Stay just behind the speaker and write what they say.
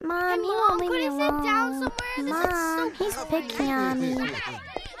sit down somewhere? Mom, he's picking on me.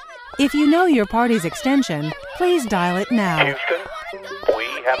 If you know your party's extension, please dial it now. Houston, we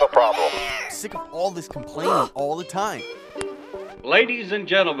have a problem. Sick of all this complaining all the time. Ladies and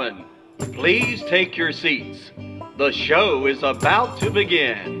gentlemen, please take your seats. The show is about to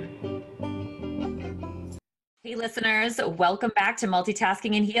begin. Hey listeners, welcome back to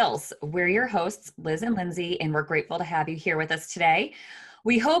Multitasking in Heels. We're your hosts, Liz and Lindsay, and we're grateful to have you here with us today.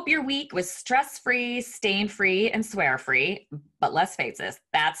 We hope your week was stress-free, stain-free, and swear-free, but let's face it,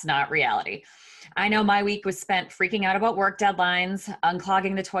 that's not reality. I know my week was spent freaking out about work deadlines,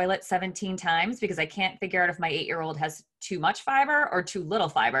 unclogging the toilet 17 times because I can't figure out if my 8-year-old has too much fiber or too little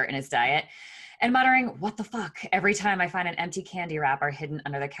fiber in his diet, and muttering, what the fuck, every time I find an empty candy wrapper hidden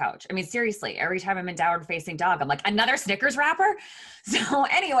under the couch. I mean, seriously, every time I'm in downward facing dog, I'm like, another Snickers wrapper? So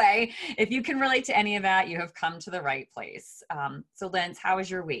anyway, if you can relate to any of that, you have come to the right place. So Linz, how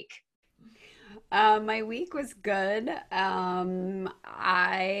was your week? My week was good. I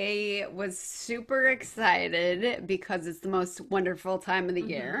was super excited because it's the most wonderful time of the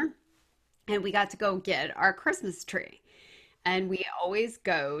year. And we got to go get our Christmas tree. And we always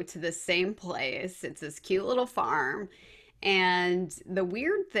go to the same place. It's this cute little farm. And the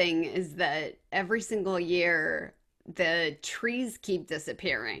weird thing is that every single year, the trees keep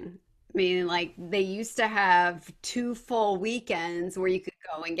disappearing. I mean, like, they used to have 2 full weekends where you could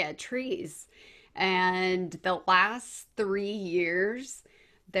go and get trees. And the last 3 years,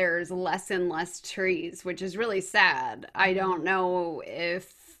 there's less and less trees, which is really sad. I don't know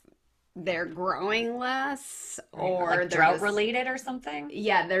if they're growing less or like they're drought just, related or something.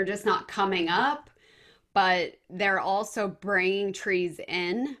 Yeah, they're just not coming up, but they're also bringing trees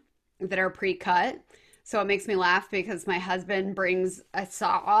in that are pre-cut. So it makes me laugh because my husband brings a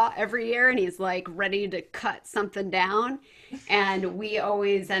saw every year and he's like ready to cut something down, and we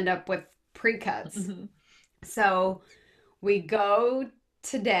always end up with pre-cuts. So we go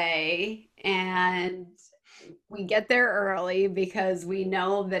today and we get there early because we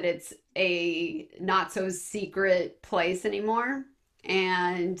know that it's a not so secret place anymore.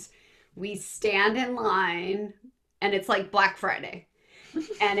 And we stand in line and it's like Black Friday.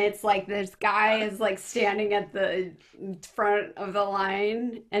 And it's like this guy is like standing at the front of the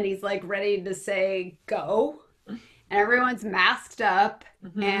line and he's like ready to say go. And everyone's masked up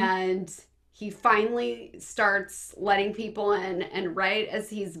and he finally starts letting people in. And right as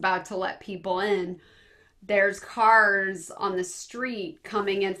he's about to let people in, there's cars on the street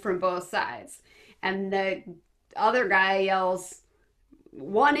coming in from both sides. And the other guy yells,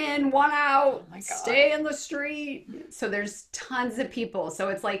 one in, one out, stay in the street. So there's tons of people. So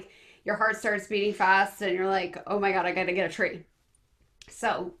it's like your heart starts beating fast and you're like, oh my God, I got to get a tree.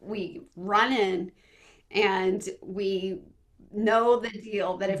 So we run in and we know the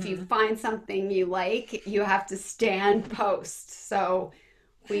deal that if you find something you like, you have to stand post. So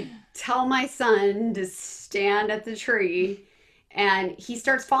we tell my son to stand at the tree and he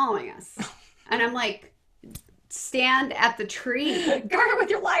starts following us. And I'm like, stand at the tree. Guard it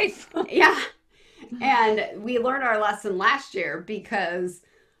with your life. Yeah. And we learned our lesson last year because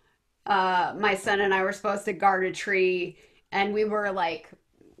my son and I were supposed to guard a tree and we were like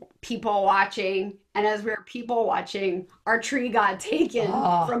people watching. And as we were people watching, our tree got taken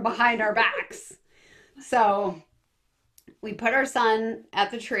from behind our backs. So we put our son at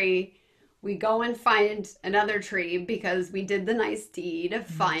the tree. We go and find another tree because we did the nice deed of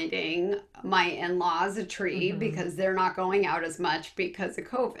finding my in-laws a tree because they're not going out as much because of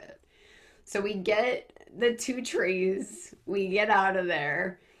COVID. So we get the 2 trees, we get out of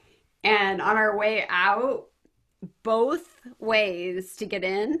there, and on our way out, both ways to get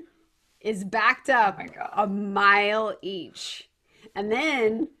in is backed up a mile each. And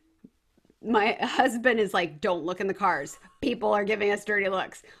then my husband is like, don't look in the cars. People are giving us dirty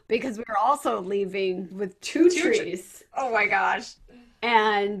looks because we were also leaving with 2 trees. Oh my gosh.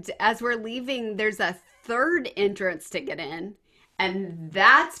 And as we're leaving, there's a 3rd entrance to get in, and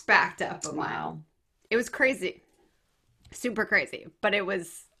that's backed up a mile. It was crazy. Super crazy. But it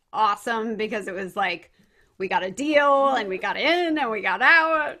was awesome because it was like, we got a deal and we got in and we got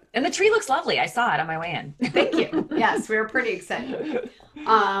out. And the tree looks lovely. I saw it on my way in. Thank you. Yes, we were pretty excited.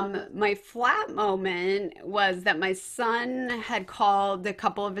 My flat moment was that my son had called a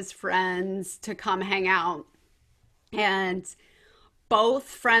couple of his friends to come hang out. And both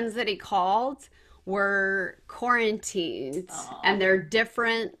friends that he called were quarantined. And they're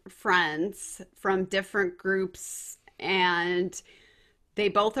different friends from different groups. And they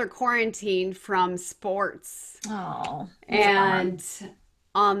both are quarantined from sports. Oh. And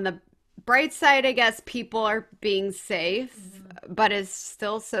on the bright side, I guess people are being safe, but it's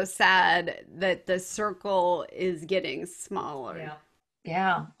still so sad that the circle is getting smaller. Yeah.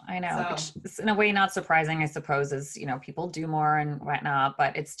 Yeah, I know. So, Which is in a way not surprising, I suppose, as people do more and whatnot,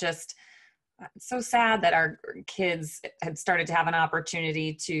 but it's just it's so sad that our kids had started to have an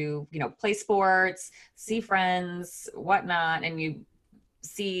opportunity to, play sports, see friends, whatnot, and you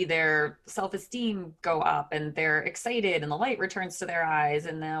see their self-esteem go up and they're excited and the light returns to their eyes.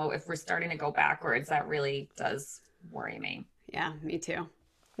 And now if we're starting to go backwards, that really does worry me. yeah, me too.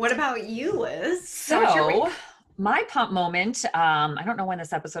 What about you, Liz? How was your So week? my pump moment, I don't know when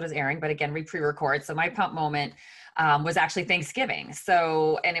this episode is airing, but again, we pre-record. So my pump moment was actually Thanksgiving.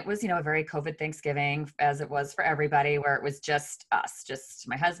 So, and it was, a very COVID Thanksgiving, as it was for everybody, where it was just us, just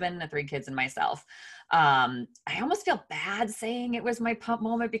my husband, the 3 kids, and myself. I almost feel bad saying it was my pump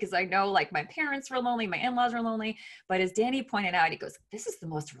moment because I know like my parents were lonely, my in-laws were lonely, but as Danny pointed out, he goes, "This is the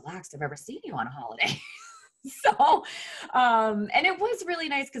most relaxed I've ever seen you on a holiday." So, and it was really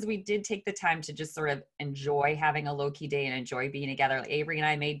nice because we did take the time to just sort of enjoy having a low-key day and enjoy being together. Like Avery and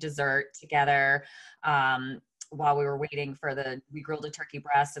I made dessert together while we were waiting for we grilled a turkey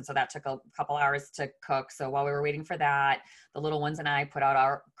breast. And so that took a couple hours to cook. So while we were waiting for that, the little ones and I put out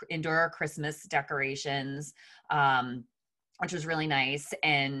our indoor Christmas decorations. Which was really nice.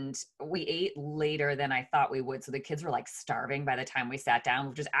 And we ate later than I thought we would. So the kids were like starving by the time we sat down,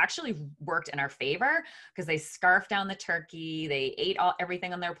 which has actually worked in our favor because they scarfed down the turkey. They ate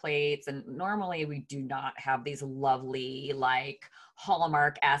everything on their plates. And normally we do not have these lovely, like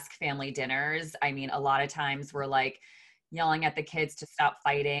Hallmark-esque family dinners. I mean, a lot of times we're like yelling at the kids to stop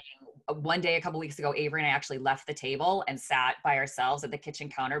fighting. One day, a couple weeks ago, Avery and I actually left the table and sat by ourselves at the kitchen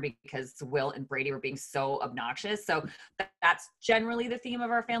counter because Will and Brady were being so obnoxious. So that's generally the theme of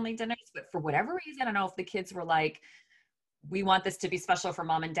our family dinners. But for whatever reason, I don't know if the kids were like, we want this to be special for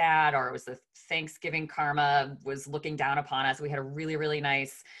mom and dad, or it was the Thanksgiving karma was looking down upon us. We had a really, really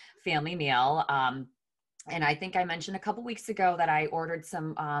nice family meal. And I think I mentioned a couple weeks ago that I ordered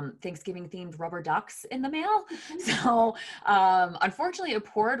some Thanksgiving themed rubber ducks in the mail. So unfortunately it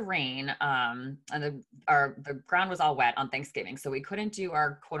poured rain and the ground was all wet on Thanksgiving. So we couldn't do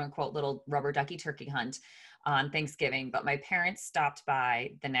our quote unquote little rubber ducky turkey hunt on Thanksgiving, but my parents stopped by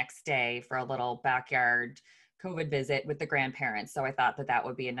the next day for a little backyard COVID visit with the grandparents. So I thought that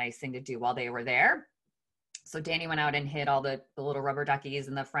would be a nice thing to do while they were there. So Danny went out and hid all the little rubber duckies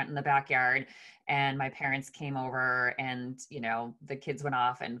in the front and the backyard. And my parents came over and, the kids went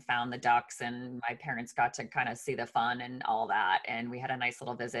off and found the ducks and my parents got to kind of see the fun and all that. And we had a nice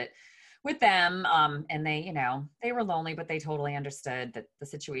little visit with them. And they, they were lonely, but they totally understood that the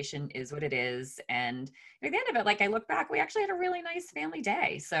situation is what it is. And at the end of it, like I look back, we actually had a really nice family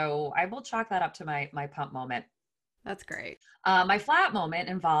day. So I will chalk that up to my pump moment. That's great. My flat moment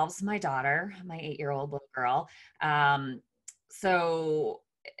involves my daughter, my 8-year-old little girl. So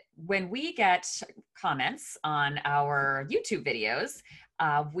when we get comments on our YouTube videos,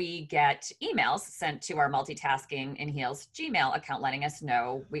 we get emails sent to our Multitasking in Heels Gmail account letting us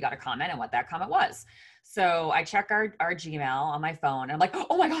know we got a comment and what that comment was. So I check our Gmail on my phone and I'm like,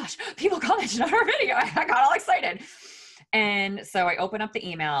 oh my gosh, people commented on our video. I got all excited. And so I open up the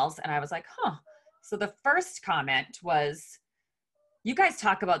emails and I was like, huh. So the first comment was, you guys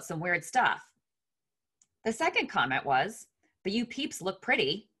talk about some weird stuff. The second comment was, but you peeps look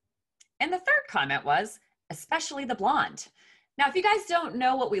pretty. And the third comment was, especially the blonde. Now, if you guys don't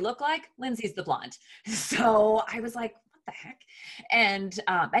know what we look like, Lindsay's the blonde. So I was like, what the heck? And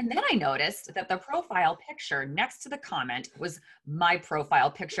then I noticed that the profile picture next to the comment was my profile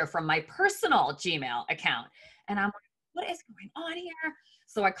picture from my personal Gmail account. And I'm like, what is going on here?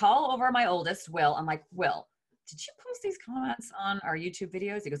 So I call over my oldest, Will. I'm like, Will, did you post these comments on our YouTube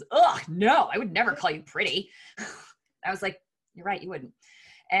videos? He goes, ugh, no, I would never call you pretty. I was like, you're right, you wouldn't.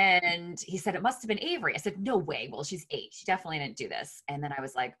 And he said, it must have been Avery. I said, no way. Well, she's 8. She definitely didn't do this. And then I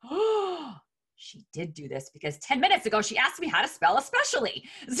was like, oh, she did do this because 10 minutes ago, she asked me how to spell especially.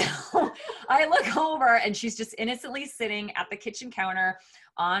 So I look over and she's just innocently sitting at the kitchen counter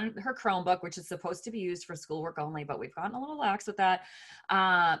on her Chromebook, which is supposed to be used for schoolwork only, but we've gotten a little lax with that.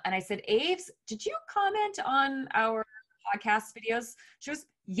 And I said, Aves, did you comment on our podcast videos? She goes,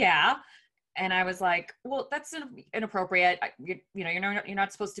 yeah. And I was like, well, that's inappropriate. You're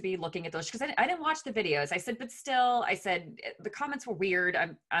not supposed to be looking at those because I didn't watch the videos. I said, but still, I said, the comments were weird.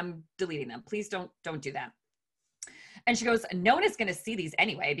 I'm deleting them. Please don't do that. And she goes, no one is going to see these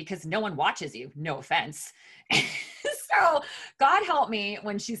anyway because no one watches you. No offense. So God help me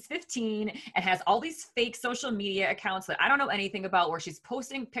when she's 15 and has all these fake social media accounts that I don't know anything about, where she's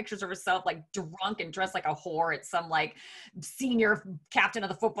posting pictures of herself like drunk and dressed like a whore at some like senior captain of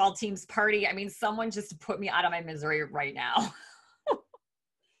the football team's party. I mean, someone just put me out of my misery right now.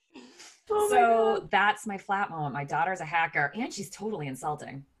 Oh So that's my flat moment. My daughter's a hacker and she's totally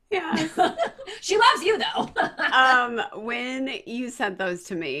insulting. Yeah. She loves you though. When you sent those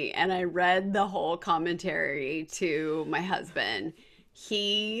to me and I read the whole commentary to my husband,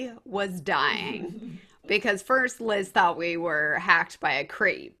 he was dying because first Liz thought we were hacked by a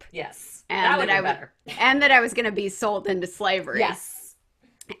creep. Yes. And that would be better. And that I was going to be sold into slavery. Yes.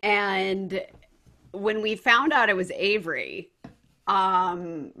 And when we found out it was Avery,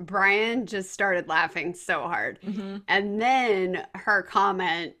 Brian just started laughing so hard. And then her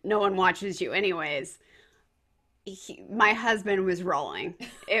comment, "No one watches you anyways." My husband was rolling.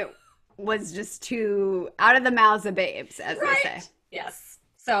 It was just too out of the mouths of babes, as they say. Yes.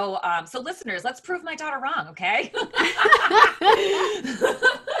 So, so listeners, let's prove my daughter wrong, okay?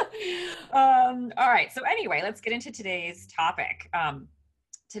 All right. So anyway, let's get into today's topic.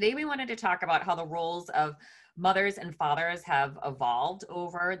 Today we wanted to talk about how the roles of mothers and fathers have evolved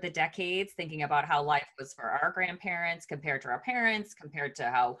over the decades, thinking about how life was for our grandparents compared to our parents, compared to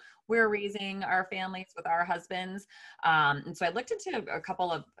how we're raising our families with our husbands. And so I looked into a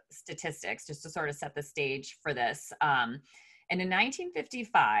couple of statistics just to sort of set the stage for this. And in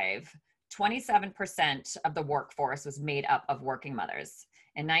 1955, 27% of the workforce was made up of working mothers.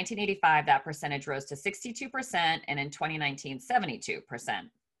 In 1985, that percentage rose to 62%, and in 2019, 72%.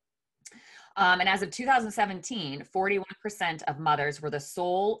 And as of 2017, 41% of mothers were the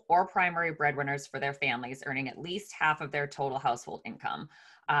sole or primary breadwinners for their families, earning at least half of their total household income.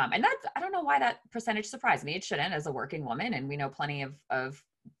 And that's, I don't know why that percentage surprised me. It shouldn't, as a working woman. And we know plenty of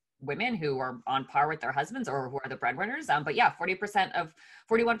women who are on par with their husbands or who are the breadwinners. But yeah, 41%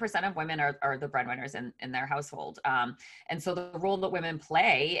 of women are the breadwinners in their household. And so the role that women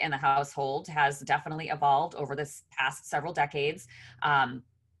play in the household has definitely evolved over this past several decades.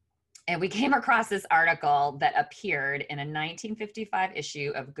 And we came across this article that appeared in a 1955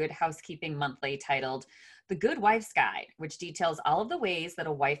 issue of Good Housekeeping Monthly titled "The Good Wife's Guide," which details all of the ways that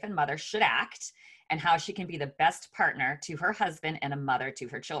a wife and mother should act and how she can be the best partner to her husband and a mother to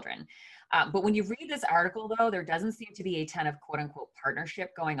her children. But when you read this article, though, there doesn't seem to be a ton of quote unquote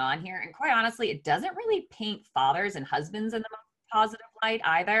partnership going on here. And quite honestly, it doesn't really paint fathers and husbands in the most positive light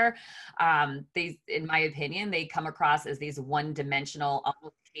either. They, in my opinion, they come across as these one-dimensional,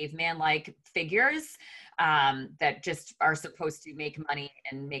 almost caveman-like figures that just are supposed to make money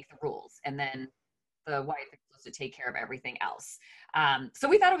and make the rules. And then the wife is supposed to take care of everything else. So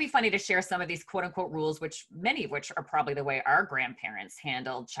we thought it would be funny to share some of these quote unquote rules, which many of which are probably the way our grandparents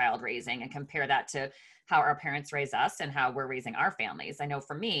handled child raising, and compare that to how our parents raised us and how we're raising our families. I know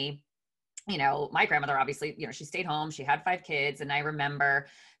for me, you know, my grandmother, obviously, you know, she stayed home, she had 5 kids. And I remember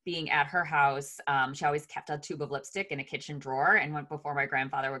being at her house. She always kept a tube of lipstick in a kitchen drawer. And before my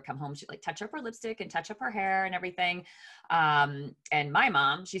grandfather would come home, she'd like touch up her lipstick and touch up her hair and everything. And my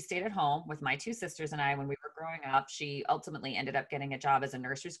mom, she stayed at home with my 2 sisters and I when we were growing up. She ultimately ended up getting a job as a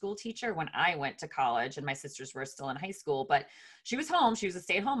nursery school teacher when I went to college and my sisters were still in high school. But she was home. She was a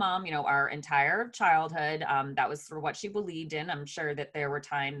stay-at-home mom, you know, our entire childhood. That was sort of what she believed in. I'm sure that there were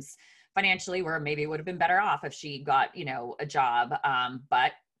times financially where maybe it would have been better off if she got, you know, a job.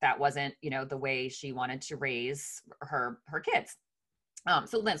 But that wasn't, you know, the way she wanted to raise her kids.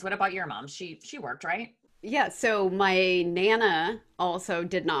 So Linz, what about your mom? She worked, right? Yeah, so my Nana also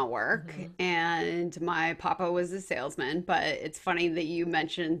did not work, and my papa was a salesman. But it's funny that you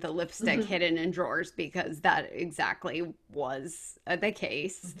mentioned the lipstick hidden in drawers, because that exactly was the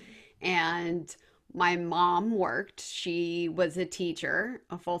case. And my mom worked. She was a teacher,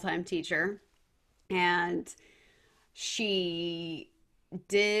 a full-time teacher, and she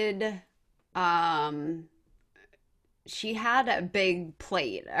did, she had a big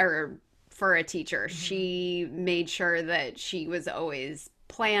plate, or for a teacher. She made sure that she was always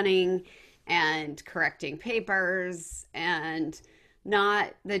planning and correcting papers, and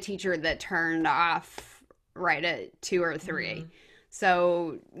not the teacher that turned off right at 2 or 3.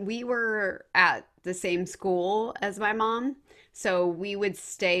 So we were at the same school as my mom, so we would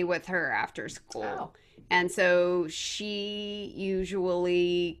stay with her after school. Oh. And so she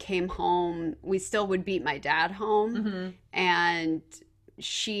usually came home. We still would beat my dad home, and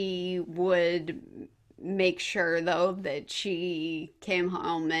she would make sure, though, that she came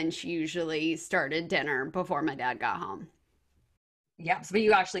home, and she usually started dinner before my dad got home. Yeah, so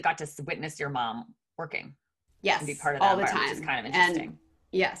you actually got to witness your mom working. Yes, And be part of all that the environment, time. which is kind of interesting. And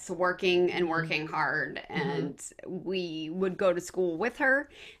Yes, working and working hard. And we would go to school with her,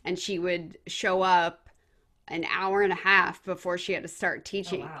 and she would show up an hour and a half before she had to start Oh,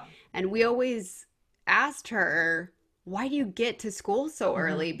 teaching. wow. And we always asked her, why do you get to school so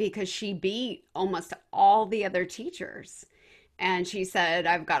early? Because she beat almost all the other teachers. And she said,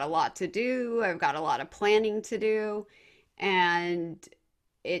 I've got a lot to do, I've got a lot of planning to do. And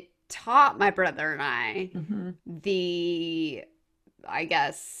it taught my brother and I the, I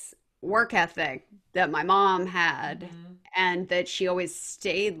guess, work ethic that my mom had, and that she always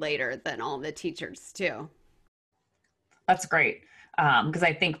stayed later than all the teachers too. That's great. Because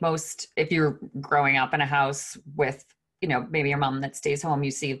I think most, if you're growing up in a house with, maybe your mom that stays home,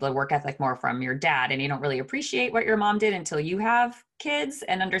 you see the work ethic more from your dad, and you don't really appreciate what your mom did until you have kids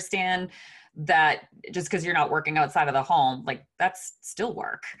and understand that just because you're not working outside of the home, like that's still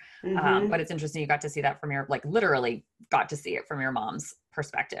work. But it's interesting you got to see that from your, like literally got to see it from your mom's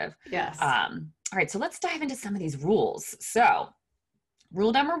perspective. Yes. All right, so let's dive into some of these rules. So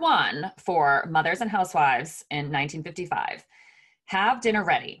rule number 1 for mothers and housewives in 1955, have dinner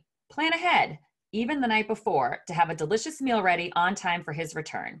ready. Plan ahead, even the night before, to have a delicious meal ready on time for his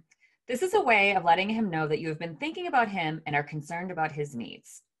return. This is a way of letting him know that you have been thinking about him and are concerned about his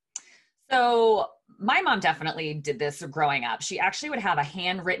needs. So my mom definitely did this growing up. She actually would have a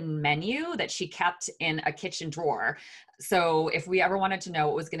handwritten menu that she kept in a kitchen drawer. So if we ever wanted to know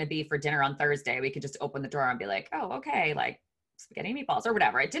what was going to be for dinner on Thursday, we could just open the drawer and be like, oh, okay, like spaghetti and meatballs or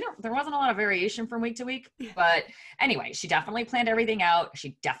whatever. There wasn't a lot of variation from week to week, but anyway, she definitely planned everything out.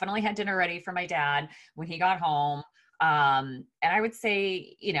 She definitely had dinner ready for my dad when he got home. And I would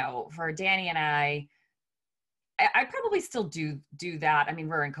say, for Danny and I probably still do that. I mean,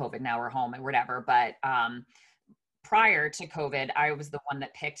 we're in COVID now, we're home and whatever, but prior to COVID, I was the one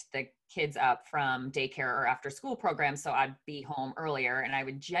that picked the kids up from daycare or after school programs. So I'd be home earlier, and I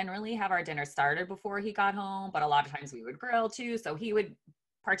would generally have our dinner started before he got home, but a lot of times we would grill too. So he would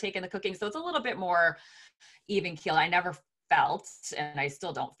partake in the cooking. So it's a little bit more even keel. I never felt, and I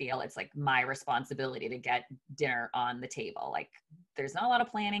still don't feel, it's like my responsibility to get dinner on the table. Like there's not a lot of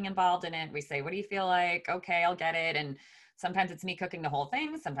planning involved in it. We say, what do you feel like? Okay, I'll get it. And sometimes it's me cooking the whole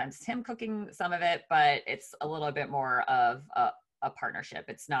thing. Sometimes it's him cooking some of it, but it's a little bit more of a partnership.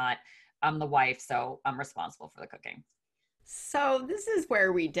 It's not, I'm the wife, so I'm responsible for the cooking. So this is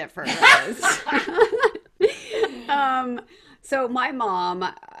where we differ, Liz. So my mom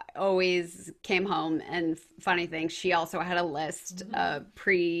always came home, and funny thing, she also had a list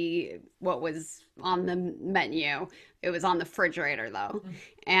what was on the menu. It was on the refrigerator though.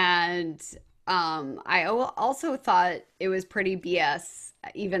 And I also thought it was pretty BS,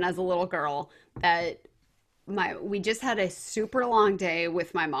 even as a little girl, that we just had a super long day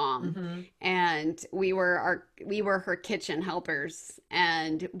with my mom, and we were her kitchen helpers,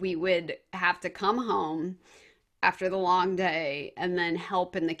 and we would have to come home after the long day and then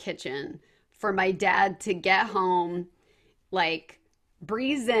help in the kitchen for my dad to get home, like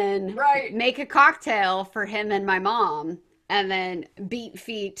breeze in, Right. make a cocktail for him and my mom, and then beat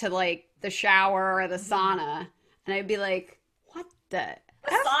feet to like the shower or the sauna. And I'd be like, what the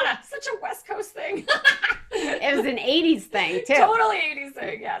Sauna, such a West Coast thing. It was an 80s thing too. Totally 80s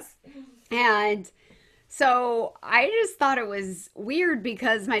thing, yes. And so I just thought it was weird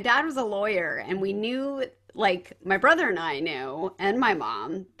because my dad was a lawyer, and we knew, like my brother and I knew, and my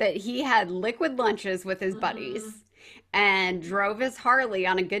mom, that he had liquid lunches with his buddies and drove his Harley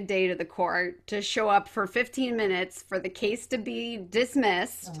on a good day to the court to show up for 15 minutes for the case to be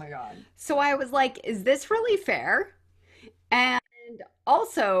dismissed. Oh my God. So I was like, is this really fair? And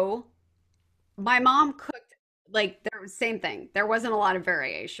also, my mom cooked, like, there was same thing. There wasn't a lot of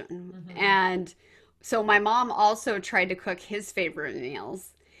variation. And so my mom also tried to cook his favorite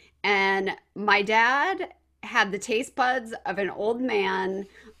meals. And my dad had the taste buds of an old man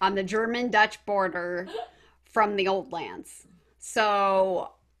on the German-Dutch border from the old lands.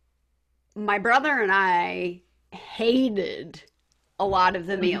 So my brother and I hated a lot of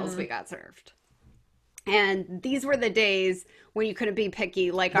the meals we got served. And these were the days when you couldn't be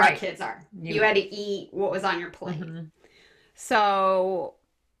picky like our Right. kids are. You had to eat what was on your plate. So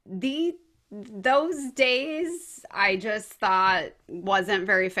those days I just thought wasn't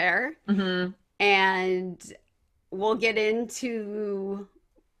very fair. And we'll get into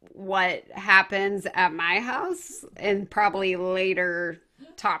what happens at my house in probably later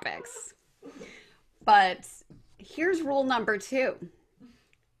topics. But here's rule number 2.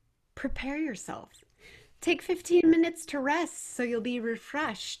 Prepare yourself. Take 15 minutes to rest so you'll be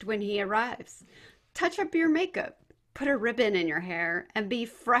refreshed when he arrives. Touch up your makeup, put a ribbon in your hair, and be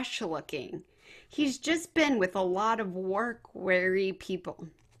fresh looking. He's just been with a lot of work-weary people.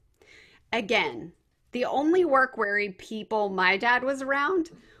 Again, the only work-weary people my dad was around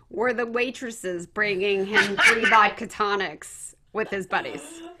were the waitresses bringing him 3 vodka tonics with his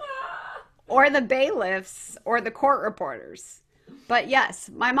buddies, or the bailiffs, or the court reporters. But yes,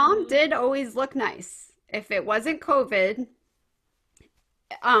 my mom did always look nice. If it wasn't COVID,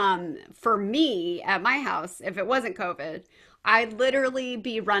 for me at my house, if it wasn't COVID, I'd literally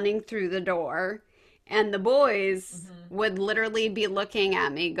be running through the door, and the boys would literally be looking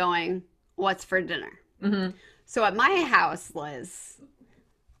at me going, "What's for dinner?" So at my house, Liz,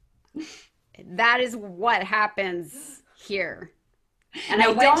 that is what happens here. And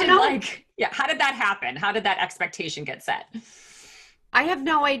Now, I don't know. how did that happen? How did that expectation get set? I have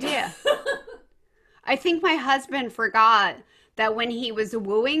no idea. I think my husband forgot that when he was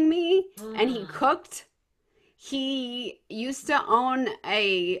wooing me and he cooked, he used to own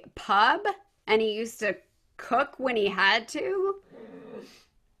a pub and he used to cook when he had to,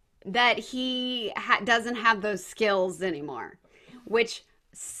 that he doesn't have those skills anymore, which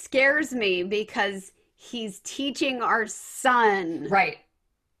scares me because he's teaching our son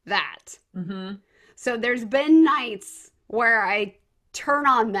that. So there's been nights where I turn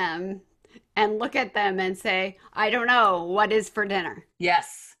on them and look at them and say, I don't know, what is for dinner?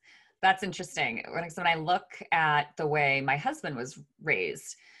 Yes, that's interesting. When I look at the way my husband was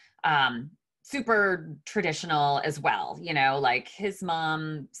raised, super traditional as well, you know, like his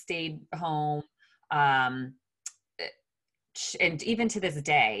mom stayed home. And even to this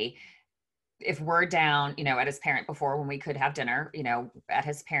day, if we're down, you know, at his parent before when we could have dinner, you know, at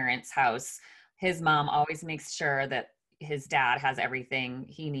his parents' house, his mom always makes sure that his dad has everything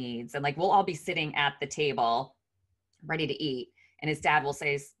he needs. And like, we'll all be sitting at the table ready to eat. And his dad will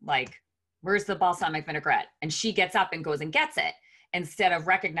say like, "Where's the balsamic vinaigrette?" And she gets up and goes and gets it, instead of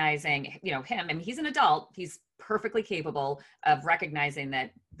recognizing, you know, him. I mean, he's an adult. He's perfectly capable of recognizing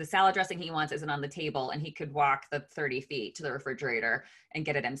that the salad dressing he wants isn't on the table and he could walk the 30 feet to the refrigerator and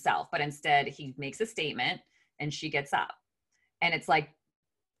get it himself. But instead he makes a statement and she gets up. And it's like,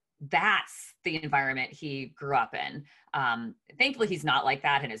 that's the environment he grew up in. Thankfully he's not like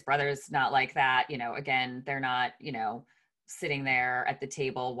that. And his brother's not like that. You know, again, they're not, you know, sitting there at the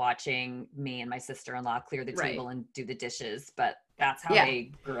table watching me and my sister-in-law clear the table and do the dishes, but that's how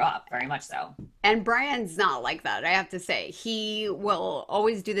they grew up, very much so. And Brian's not like that, I have to say. He will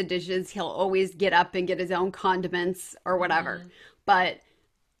always do the dishes. He'll always get up and get his own condiments or whatever. But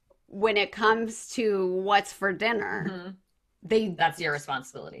when it comes to what's for dinner, that's your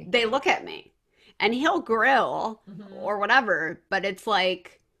responsibility. They look at me, and he'll grill or whatever, but it's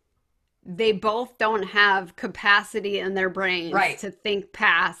like they both don't have capacity in their brains to think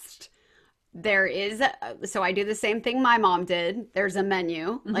past. There is, so I do the same thing my mom did. There's a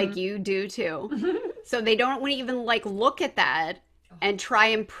menu, like you do too. So they don't even like look at that and try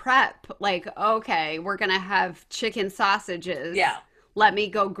and prep, like, okay, we're going to have chicken sausages. Yeah. Let me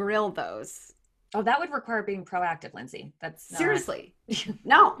go grill those. Oh, that would require being proactive, Lindsay. That's not... Seriously.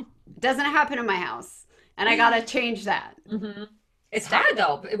 No, it doesn't happen in my house. And I got to change that. It's hard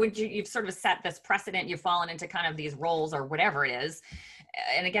though. When you've sort of set this precedent, you've fallen into kind of these roles or whatever it is.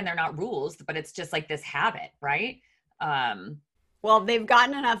 And again, they're not rules, but it's just like this habit, right? Well, they've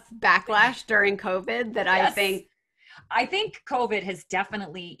gotten enough backlash during COVID that I think COVID has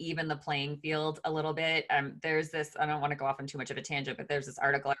definitely evened the playing field a little bit. There's this, I don't want to go off on too much of a tangent, but there's this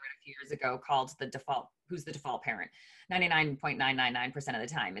article I read a few years ago called Who's the Default Parent? 99.999% of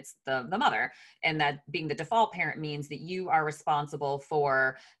the time, it's the mother. And that being the default parent means that you are responsible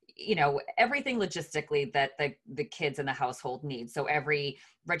for, you know, everything logistically that the kids in the household need. So every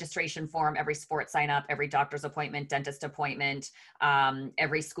registration form, every sports sign up, every doctor's appointment, dentist appointment,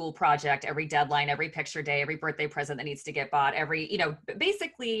 every school project, every deadline, every picture day, every birthday present that needs to get bought, every, you know,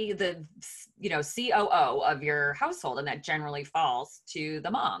 basically the, you know, COO of your household. And that generally falls to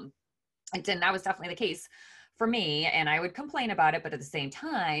the mom. And that was definitely the case for me. And I would complain about it. But at the same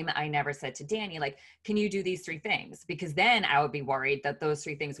time, I never said to Danny, like, can you do these 3 things? Because then I would be worried that those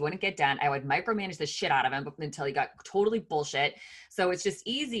 3 things wouldn't get done. I would micromanage the shit out of him until he got totally bullshit. So it's just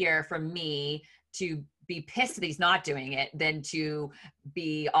easier for me to be pissed that he's not doing it than to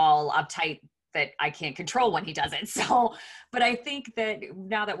be all uptight that I can't control when he does it. So, but I think that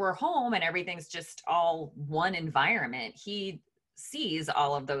now that we're home and everything's just all one environment, he sees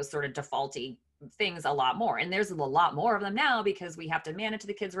all of those sort of defaulty things a lot more. And there's a lot more of them now because we have to manage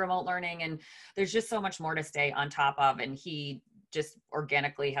the kids' remote learning, and there's just so much more to stay on top of. And he just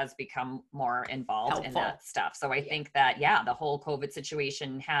organically has become more involved in that stuff. So I think that, the whole COVID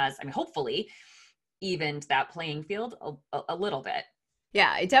situation has, I mean, hopefully evened that playing field a little bit.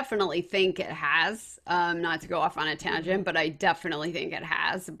 Yeah, I definitely think it has. Not to go off on a tangent, but I definitely think it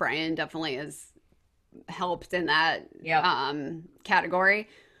has. Brian definitely has helped in that Yep. category.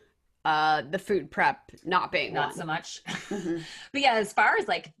 The food prep not being Not one. so much. hmm But yeah, as far as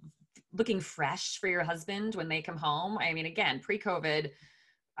like looking fresh for your husband when they come home, I mean, again, pre-COVID,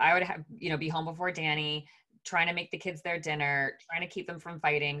 I would have, be home before Danny, trying to make the kids their dinner, trying to keep them from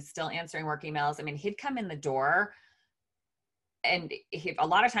fighting, still answering work emails. I mean, he'd come in the door and a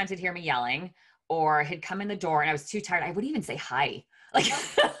lot of times he'd hear me yelling, or he'd come in the door and I was too tired. I would even say hi. Like,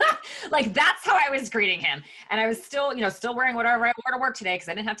 like that's how I was greeting him. And I was still, still wearing whatever I wore to work today because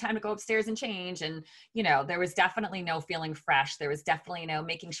I didn't have time to go upstairs and change. And, there was definitely no feeling fresh. There was definitely,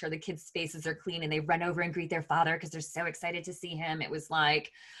 making sure the kids' spaces are clean and they run over and greet their father because they're so excited to see him. It was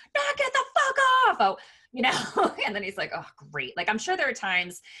like, knock it the fuck off. Oh, and then he's like, oh, great. Like, I'm sure there are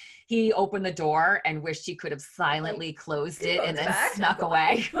times he opened the door and wished he could have silently closed it and then snuck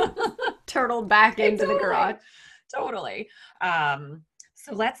away. Turtled back into the garage. Totally.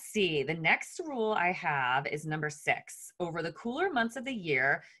 So let's see. The next rule I have is number 6. Over the cooler months of the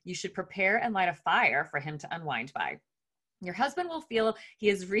year, you should prepare and light a fire for him to unwind by. Your husband will feel he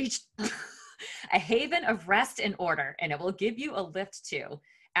has reached a haven of rest and order, and it will give you a lift too.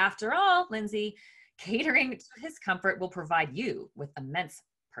 After all, Lindsay, catering to his comfort will provide you with immense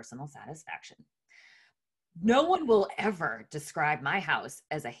personal satisfaction. No one will ever describe my house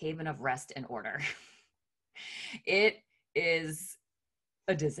as a haven of rest and order. It is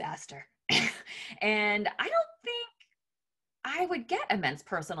a disaster. And I don't think I would get immense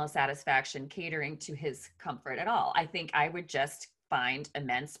personal satisfaction catering to his comfort at all. I think I would just find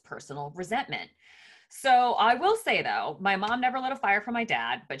immense personal resentment. So I will say though, my mom never lit a fire for my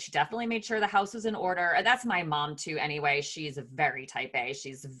dad, but she definitely made sure the house was in order. And that's my mom too anyway. She's very type A.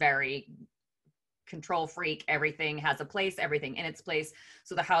 She's very control freak. Everything has a place, everything in its place.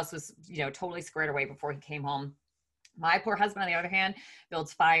 So the house was, totally squared away before he came home. My poor husband, on the other hand,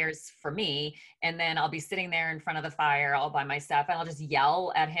 builds fires for me. And then I'll be sitting there in front of the fire all by myself and I'll just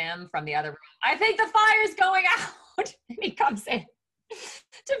yell at him from the other room, I think the fire's going out. And he comes in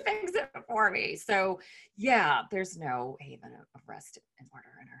to fix it for me. So yeah, there's no haven of rest and order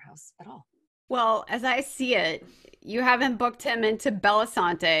in our house at all. Well, as I see it, you haven't booked him into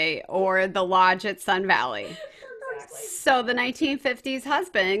Belisante or the lodge at Sun Valley. So the 1950s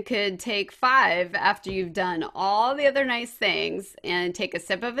husband could take 5 after you've done all the other nice things and take a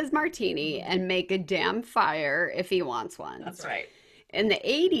sip of his martini and make a damn fire if he wants one. That's right. In the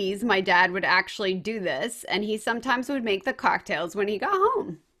 80s, my dad would actually do this, and he sometimes would make the cocktails when he got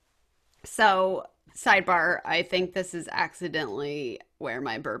home. So, sidebar, I think this is accidentally where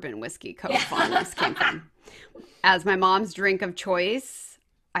my bourbon whiskey Coke fondness came from. As my mom's drink of choice,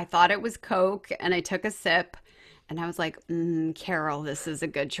 I thought it was Coke, and I took a sip, and I was like, Carol, this is a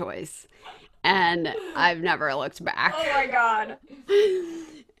good choice. And I've never looked back. Oh, my God.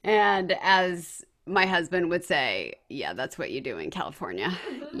 And as my husband would say, yeah, that's what you do in California,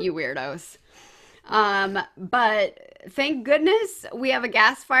 you weirdos. But thank goodness we have a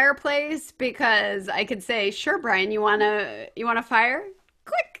gas fireplace because I could say, sure, Brian, you want a fire?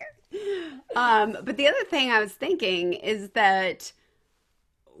 Click. But the other thing I was thinking is that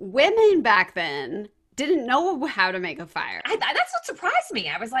women back then didn't know how to make a fire. That's what surprised me.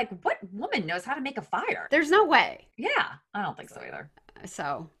 I was like, what woman knows how to make a fire? There's no way. Yeah, I don't think so either.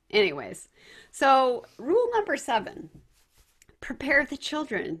 So anyways, so rule number 7, prepare the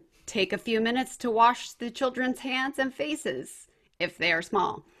children. Take a few minutes to wash the children's hands and faces if they are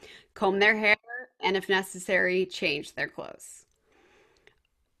small. Comb their hair, and if necessary, change their clothes.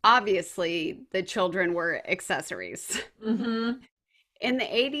 Obviously, the children were accessories. Mm-hmm. In the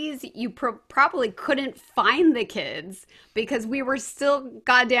 80s, you probably couldn't find the kids because we were still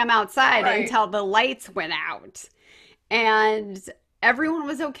goddamn outside until the lights went out. And everyone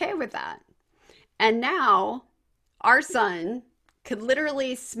was okay with that. And now our son could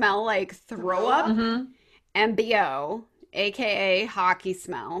literally smell like throw up and BO, aka hockey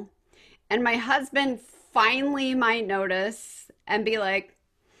smell. And my husband finally might notice and be like,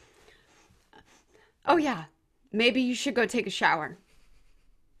 oh yeah, maybe you should go take a shower.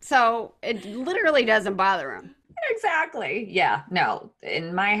 So it literally doesn't bother him. Exactly. Yeah. No.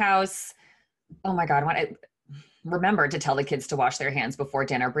 In my house, oh my God, when I remember to tell the kids to wash their hands before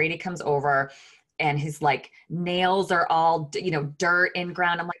dinner. Brady comes over and his like nails are all, dirt in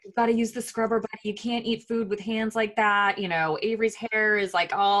ground. I'm like, you've got to use the scrubber, buddy. You can't eat food with hands like that. Avery's hair is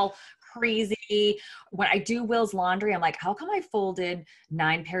like all crazy. When I do Will's laundry, I'm like, how come I folded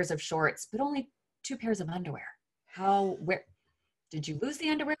 9 pairs of shorts, but only 2 pairs of underwear? Where? did you lose the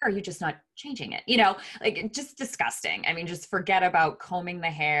underwear? Or are you just not changing it? You know, like just disgusting. I mean, just forget about combing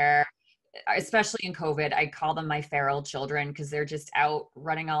the hair, especially in COVID. I call them my feral children because they're just out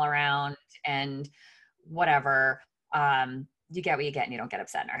running all around and whatever. You get what you get and you don't get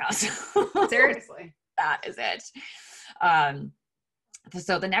upset in our house. Seriously. That is it.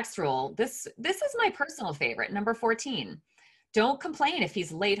 So the next rule, this is my personal favorite, number 14. Don't complain if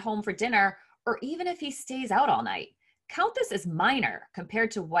he's late home for dinner or even if he stays out all night. Count this as minor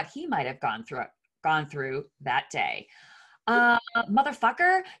compared to what he might have gone through that day.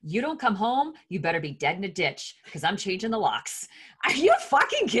 Motherfucker, you don't come home, you better be dead in a ditch because I'm changing the locks. Are you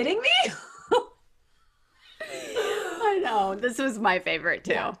fucking kidding me? I know. This was my favorite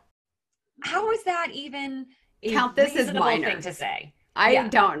too. Yeah. How is that even a Count this as reasonable minor thing to say? I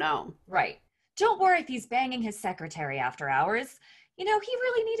don't know. Right. Don't worry if he's banging his secretary after hours. You know, he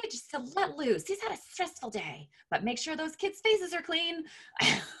really needed just to let loose. He's had a stressful day, but make sure those kids' faces are clean.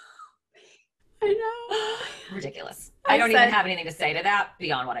 I know. Ridiculous. I don't even have anything to say to that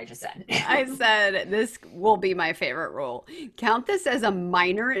beyond what I just said. I said this will be my favorite rule. Count this as a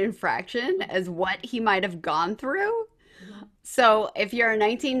minor infraction as what he might have gone through. So if you're a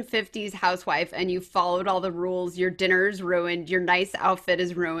 1950s housewife and you followed all the rules, your dinner's ruined, your nice outfit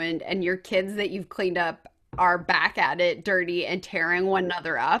is ruined, and your kids that you've cleaned up are back at it dirty and tearing one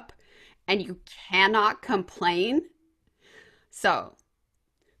another up, and you cannot complain. So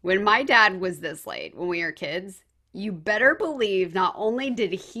when my dad was this late when we were kids, you better believe not only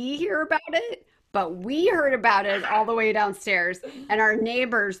did he hear about it, but we heard about it all the way downstairs, and our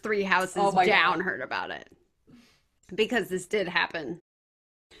neighbors 3 houses down heard about it. Because this did happen.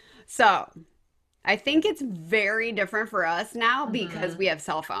 So I think it's very different for us now because we have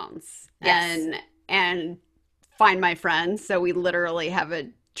cell phones and Find My Friends. So we literally have a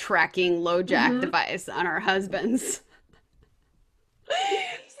tracking low jack device on our husbands.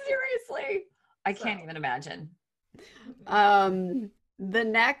 Seriously. I can't even imagine. The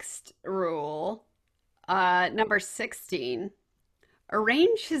next rule, number 16,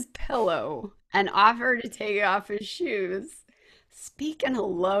 arrange his pillow and offer to take off his shoes. Speak in a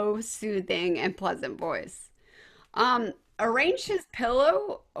low, soothing, and pleasant voice. Arrange his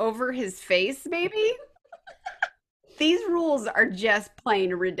pillow over his face, maybe? These rules are just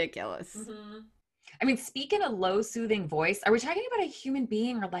plain ridiculous. I mean, speak in a low, soothing voice. Are we talking about a human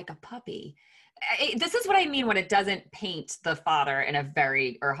being or like a puppy? This is what I mean when it doesn't paint the father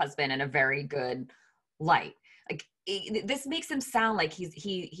or husband in a very good light. Like this makes him sound like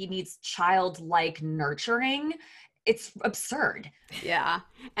he needs childlike nurturing. It's absurd. Yeah.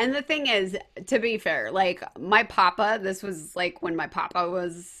 And the thing is, to be fair, like my papa, this was like when my papa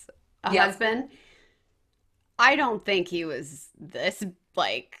was a husband. I don't think he was this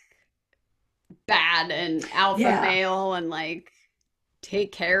like bad and alpha male and like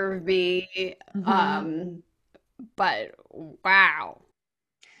take care of me. But wow.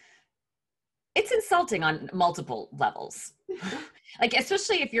 It's insulting on multiple levels. Like,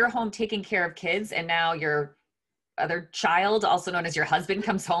 especially if you're home taking care of kids and now your other child, also known as your husband,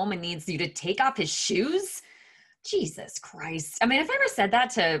 comes home and needs you to take off his shoes. Jesus Christ. I mean, if I ever said that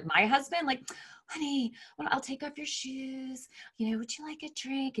to my husband, like, honey, well, I'll take off your shoes. You know, would you like a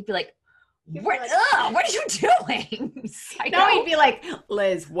drink? He'd be like, what are you doing? No, he'd be like,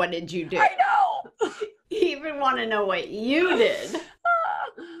 Liz, what did you do? I know. He even want to know what you did.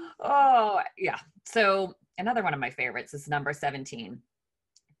 Oh, yeah. So another one of my favorites is number 17.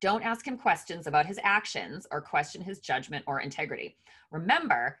 Don't ask him questions about his actions or question his judgment or integrity.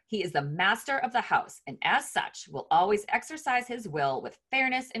 Remember, he is the master of the house and as such will always exercise his will with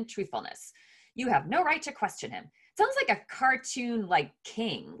fairness and truthfulness. You have no right to question him. Sounds like a cartoon like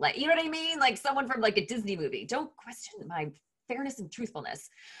king. Like, you know what I mean? Like someone from like a Disney movie. Don't question my fairness and truthfulness.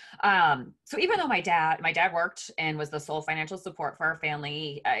 So even though my dad worked and was the sole financial support for our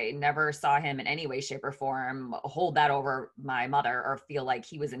family, I never saw him in any way, shape, or form hold that over my mother or feel like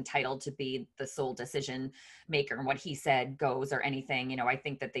he was entitled to be the sole decision maker and what he said goes or anything. You know, I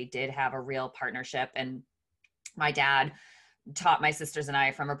think that they did have a real partnership, and my dad taught my sisters and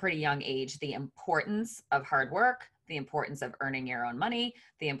I from a pretty young age the importance of hard work, the importance of earning your own money,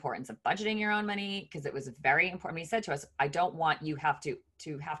 the importance of budgeting your own money, because it was very important. He said to us, I don't want you have to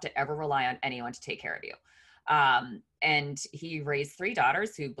ever rely on anyone to take care of you. And he raised 3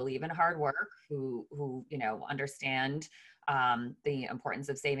 daughters who believe in hard work, who you know, understand the importance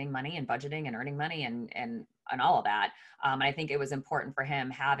of saving money and budgeting and earning money and all of that. And I think it was important for him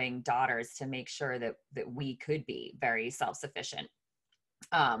having daughters to make sure that we could be very self-sufficient.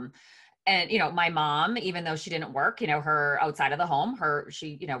 And my mom, even though she didn't work, her outside of the home,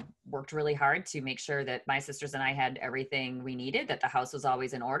 she worked really hard to make sure that my sisters and I had everything we needed, that the house was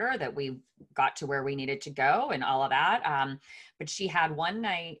always in order, that we got to where we needed to go and all of that. But she had one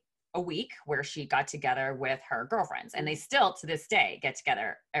night a week where she got together with her girlfriends, and they still to this day get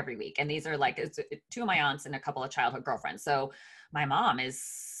together every week. And these are like two of my aunts and a couple of childhood girlfriends. So my mom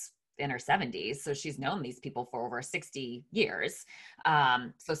is in her 70s, so she's known these people for over 60 years.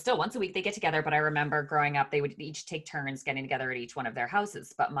 So still once a week they get together. But I remember growing up, they would each take turns getting together at each one of their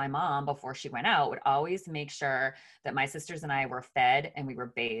houses. But my mom, before she went out, would always make sure that my sisters and I were fed and we were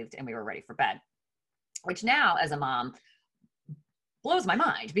bathed and we were ready for bed, which now as a mom blows my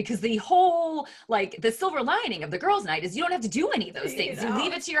mind, because the whole, like, the silver lining of the girls' night is you don't have to do any of those things. You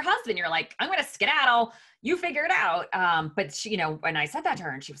leave it to your husband. You're like, I'm going to skedaddle. You figure it out. But she, when I said that to her,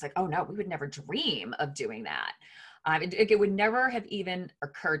 and she was like, oh no, we would never dream of doing that. It would never have even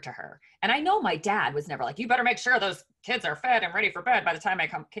occurred to her. And I know my dad was never like, you better make sure those kids are fed and ready for bed by the time I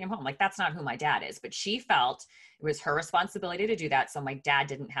came home. Like, that's not who my dad is. But she felt it was her responsibility to do that, so my dad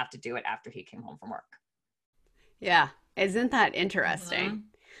didn't have to do it after he came home from work. Yeah. Isn't that interesting?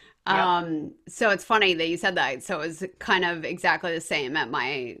 So it's funny that you said that. So it was kind of exactly the same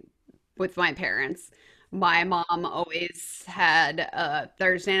with my parents. My mom always had a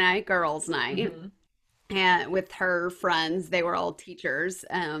Thursday night girls' night, and with her friends, they were all teachers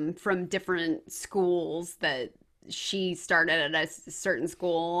from different schools. That she started at a certain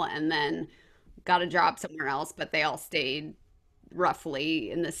school and then got a job somewhere else, but they all stayed roughly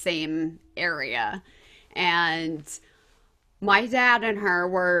in the same area. And my dad and her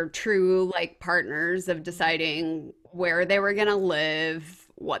were true like partners of deciding where they were going to live,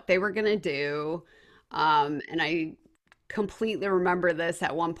 what they were going to do. And I completely remember this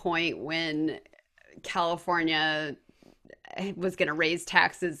at one point when California was going to raise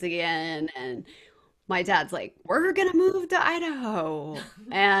taxes again. And my dad's like, we're going to move to Idaho.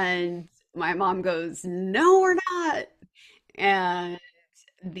 And my mom goes, no, we're not. And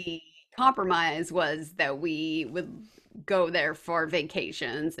the compromise was that we would go there for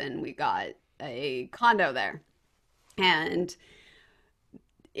vacations, and we got a condo there. And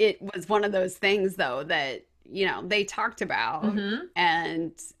it was one of those things, though, that they talked about,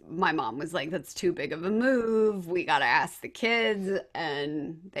 and my mom was like, that's too big of a move, we got to ask the kids.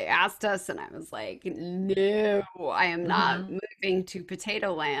 And they asked us, and I was like, no, I am not moving to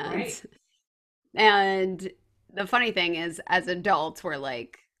Potato Land. Right. And the funny thing is, as adults, we're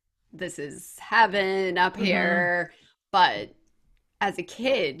like, this is heaven up here. But as a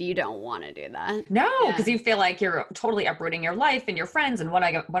kid, you don't want to do that. No, because you feel like you're totally uprooting your life and your friends, and what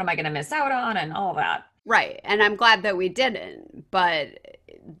am I going to miss out on, and all that. Right. And I'm glad that we didn't. But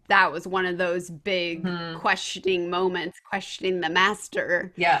that was one of those big questioning moments, questioning the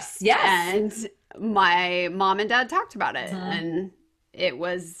master. Yes. Yes. And my mom and dad talked about it, and it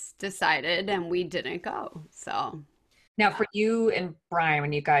was decided, and we didn't go. So now, for you and Brian,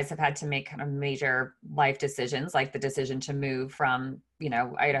 when you guys have had to make kind of major life decisions, like the decision to move from,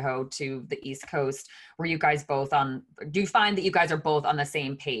 Idaho to the East Coast, were you guys do you find that you guys are both on the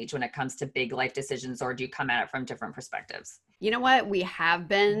same page when it comes to big life decisions, or do you come at it from different perspectives? You know what? We have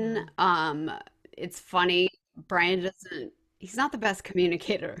been. It's funny. Brian he's not the best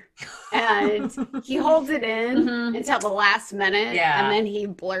communicator, and he holds it in until the last minute, and then he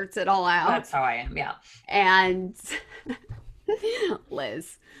blurts it all out. That's how I am. Yeah. And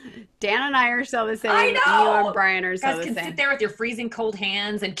Liz, Dan and I are so the same. I know. You and Brian are so the same. You guys can sit there with your freezing cold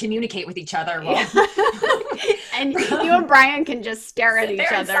hands and communicate with each other. Yeah. And you and Brian can just stare at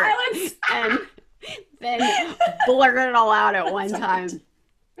each other and then blurt it all out at one time.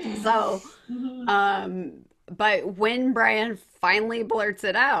 So, but when Brian finally blurts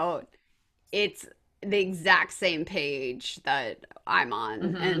it out, it's the exact same page that I'm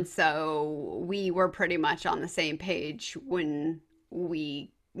on. And so we were pretty much on the same page when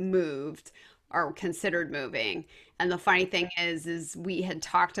we moved or considered moving. And the funny thing is we had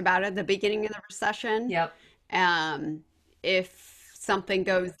talked about it at the beginning of the recession. Yep. If something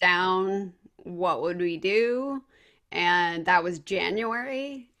goes down, what would we do? And that was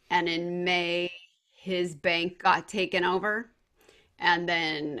January. And in May, his bank got taken over. And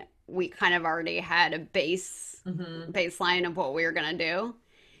then we kind of already had a baseline of what we were going to do.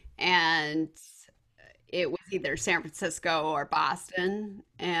 And it was either San Francisco or Boston.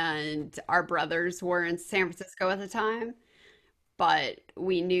 And our brothers were in San Francisco at the time. But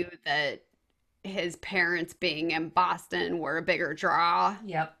we knew that his parents being in Boston were a bigger draw.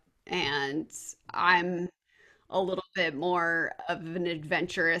 Yep. And I'm a little bit more of an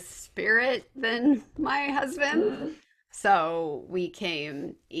adventurous spirit than my husband. So we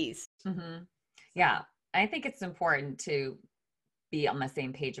came east. Yeah, I think it's important to be on the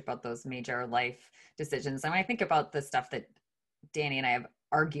same page about those major life decisions. And when I think about the stuff that Danny and I have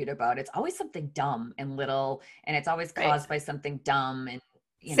argued about, it's always something dumb and little, and it's always Right. caused by something dumb and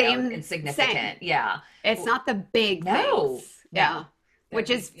Same. insignificant. Yeah. It's not the big No, things. no. Yeah. Which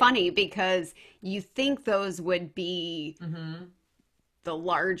is funny because you think those would be the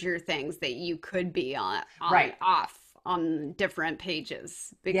larger things that you could be on Right. off on different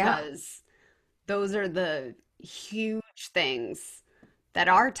pages, because those are the huge things that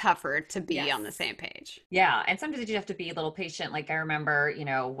are tougher to be on the same page. Yeah. And sometimes you have to be a little patient. Like I remember,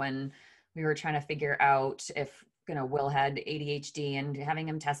 when we were trying to figure out if, Will had ADHD and having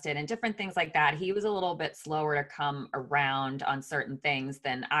him tested and different things like that. He was a little bit slower to come around on certain things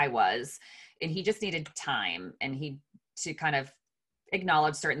than I was. And he just needed time to kind of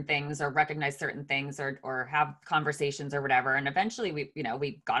acknowledge certain things or recognize certain things or have conversations or whatever. And eventually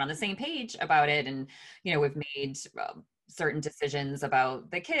we got on the same page about it. And, we've made certain decisions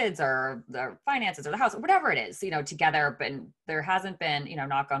about the kids or the finances or the house, or whatever it is, together. But there hasn't been,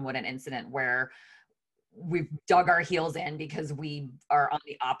 knock on wood, an incident where we've dug our heels in because we are on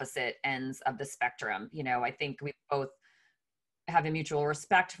the opposite ends of the spectrum. I think we both have a mutual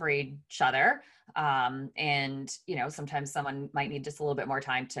respect for each other. And, sometimes someone might need just a little bit more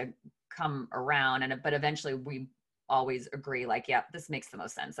time to come around, but eventually we always agree, like, yeah, this makes the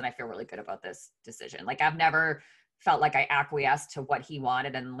most sense. And I feel really good about this decision. Like I've never felt like I acquiesced to what he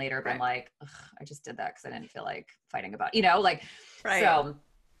wanted and later been like, I just did that because I didn't feel like fighting about, so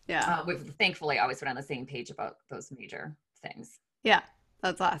yeah, we've thankfully always been on the same page about those major things. Yeah,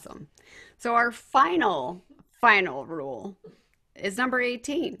 that's awesome. So our final rule is number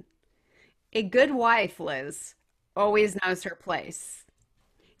 18. A good wife, Liz, always knows her place.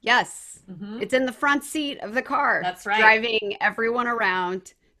 Yes, it's in the front seat of the car. That's right. Driving everyone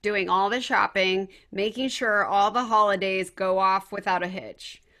around, doing all the shopping, making sure all the holidays go off without a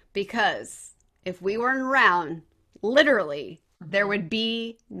hitch. Because if we weren't around, literally, there would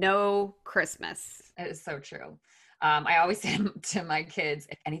be no Christmas. It is so true. I always say to my kids,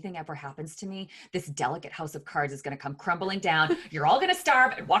 if anything ever happens to me, this delicate house of cards is going to come crumbling down. You're all going to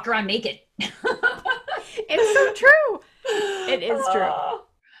starve and walk around naked. It's so true. It is true.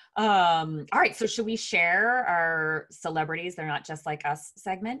 All right. So should we share our celebrities? They're not just like us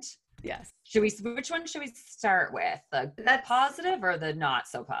segment. Yes. Which one should we start with? The positive or the not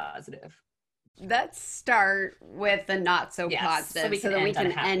so positive? Let's start with the not so positive so that we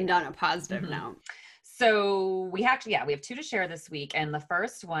can end on a positive note. So we have two to share this week. And the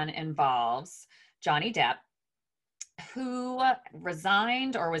first one involves Johnny Depp, who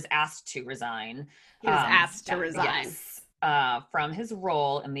resigned or was asked to resign. He was asked to resign. Yes, from his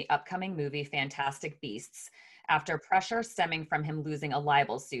role in the upcoming movie Fantastic Beasts after pressure stemming from him losing a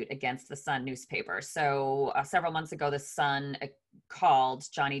libel suit against the Sun newspaper. So several months ago, the Sun called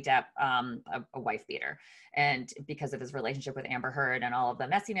Johnny Depp a wife beater, and because of his relationship with Amber Heard and all of the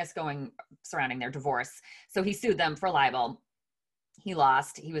messiness surrounding their divorce. So he sued them for libel. He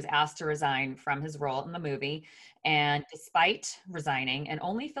lost. He was asked to resign from his role in the movie. And despite resigning and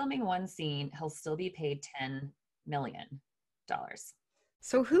only filming one scene, he'll still be paid $10 million.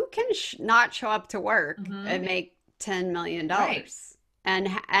 So who can not show up to work and make $10 million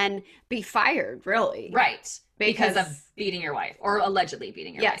and be fired, really? Right. Because of beating your wife or allegedly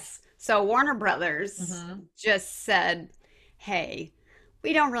beating your wife. Yes. So Warner Brothers just said, hey,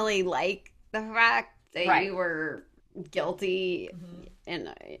 we don't really like the fact that you were guilty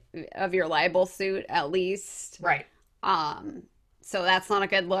of your libel suit, at least. Right. So that's not a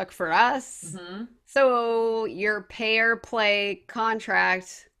good look for us. So your pay or play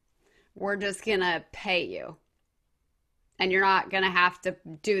contract, we're just going to pay you. And you're not going to have to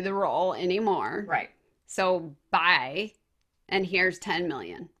do the role anymore. Right. So bye. And here's 10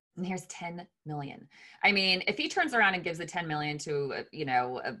 million. And here's 10 million. I mean, if he turns around and gives the 10 million to,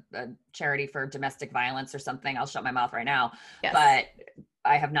 a charity for domestic violence or something, I'll shut my mouth right now. Yes. But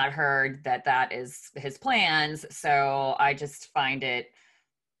I have not heard that is his plans. So I just find it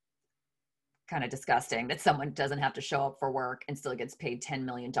kind of disgusting that someone doesn't have to show up for work and still gets paid $10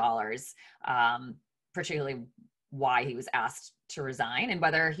 million, particularly why he was asked to resign and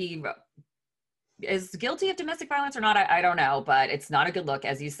whether he is guilty of domestic violence or not. I don't know, but it's not a good look,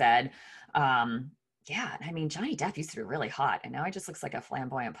 as you said. Yeah, I mean, Johnny Depp used to be really hot, and now he just looks like a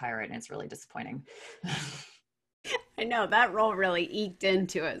flamboyant pirate, and it's really disappointing. I know, that role really eked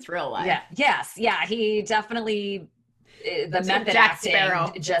into his real life. Yeah, yes, yeah, he definitely, the method Jack acting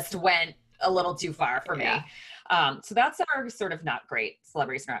Sparrow just went a little too far for me. So that's our sort of not great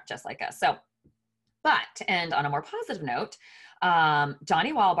celebrities, not just like us. So But, and on a more positive note,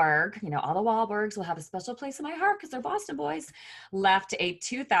 Donnie Wahlberg, all the Wahlbergs will have a special place in my heart because they're Boston boys, left a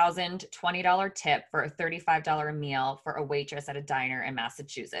 $2,020 tip for a $35 meal for a waitress at a diner in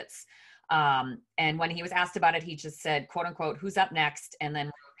Massachusetts. And when he was asked about it, he just said, quote unquote, who's up next? And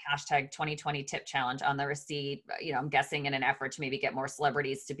then hashtag 2020 tip challenge on the receipt, I'm guessing in an effort to maybe get more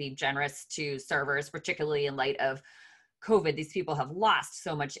celebrities to be generous to servers, particularly in light of COVID. These people have lost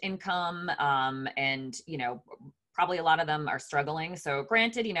so much income, and probably a lot of them are struggling. So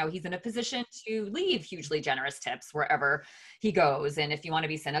granted, he's in a position to leave hugely generous tips wherever he goes. And if you want to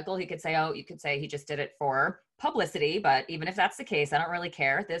be cynical, he could say, oh, you could say he just did it for publicity. But even if that's the case, I don't really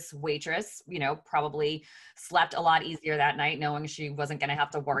care. This waitress, probably slept a lot easier that night, knowing she wasn't going to have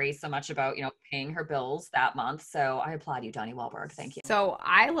to worry so much about, paying her bills that month. So I applaud you, Donnie Wahlberg. Thank you. So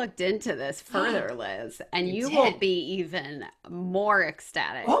I looked into this further, Liz, and you will be even more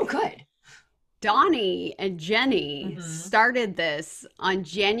ecstatic. Oh, good. Donnie and Jenny started this on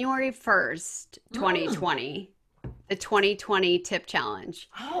January 1st, 2020, the 2020 tip challenge.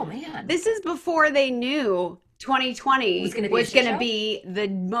 Oh, man. This is before they knew 2020 was going to be the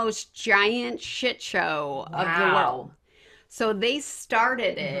most giant shit show of the world. So they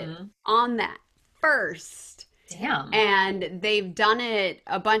started it on that first. Damn. And they've done it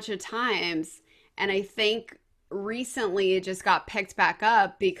a bunch of times. And I think recently it just got picked back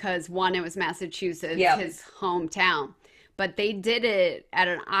up because one, it was Massachusetts, his hometown. But they did it at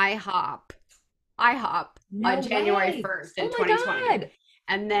an IHOP on January 1st in 2020. God.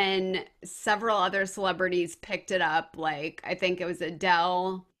 And then several other celebrities picked it up. Like, I think it was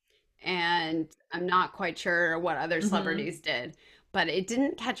Adele, and I'm not quite sure what other celebrities did. But it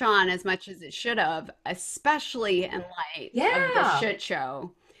didn't catch on as much as it should have, especially in light of the shit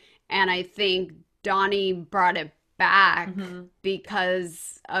show. And I think Donnie brought it back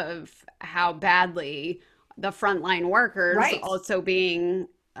because of how badly the frontline workers, also being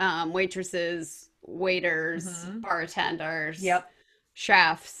waitresses, waiters, bartenders,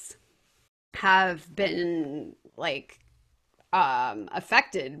 chefs, have been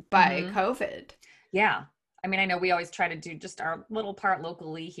affected by COVID. Yeah. I mean, I know we always try to do just our little part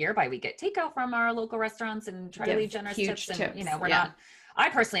locally here by we get takeout from our local restaurants and try to leave generous tips. And, we're not, I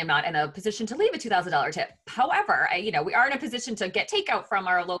personally am not in a position to leave a $2,000 tip. However, we are in a position to get takeout from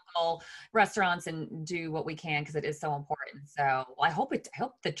our local restaurants and do what we can because it is so important. So I hope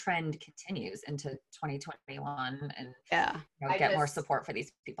the trend continues into 2021 and get more support for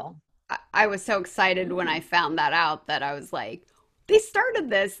these people. I was so excited when I found that out that I was like, they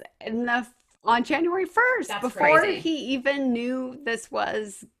started this on January 1st. That's before crazy. He even knew this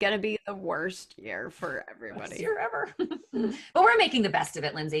was going to be the worst year for everybody. Worst year ever. But we're making the best of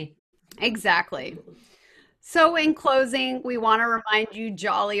it, Lindsay. Exactly. So in closing, we want to remind you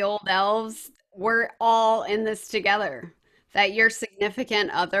jolly old elves, we're all in this together. That your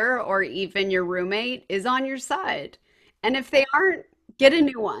significant other or even your roommate is on your side. And if they aren't, get a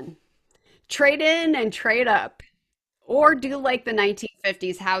new one. Trade in and trade up. Or do like the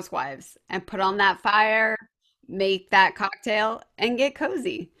 1950s housewives and put on that fire, make that cocktail, and get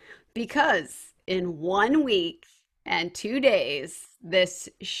cozy. Because in 1 week and 2 days, this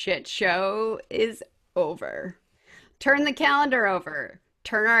shit show is over. Turn the calendar over.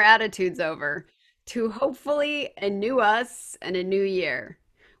 Turn our attitudes over to hopefully a new us and a new year.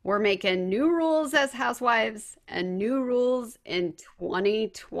 We're making new rules as housewives and new rules in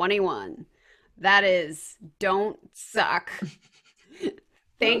 2021. That is, don't suck.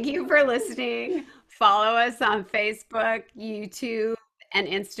 Thank you for listening. Follow us on Facebook, YouTube, and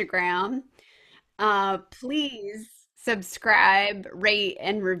Instagram. Please subscribe, rate,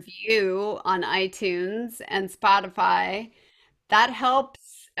 and review on iTunes and Spotify. That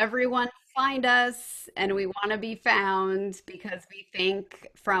helps everyone find us, and we want to be found because we think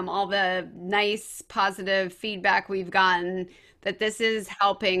from all the nice, positive feedback we've gotten that this is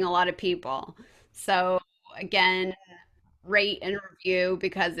helping a lot of people. So again, rate and review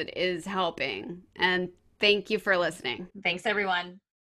because it is helping. And thank you for listening. Thanks, everyone.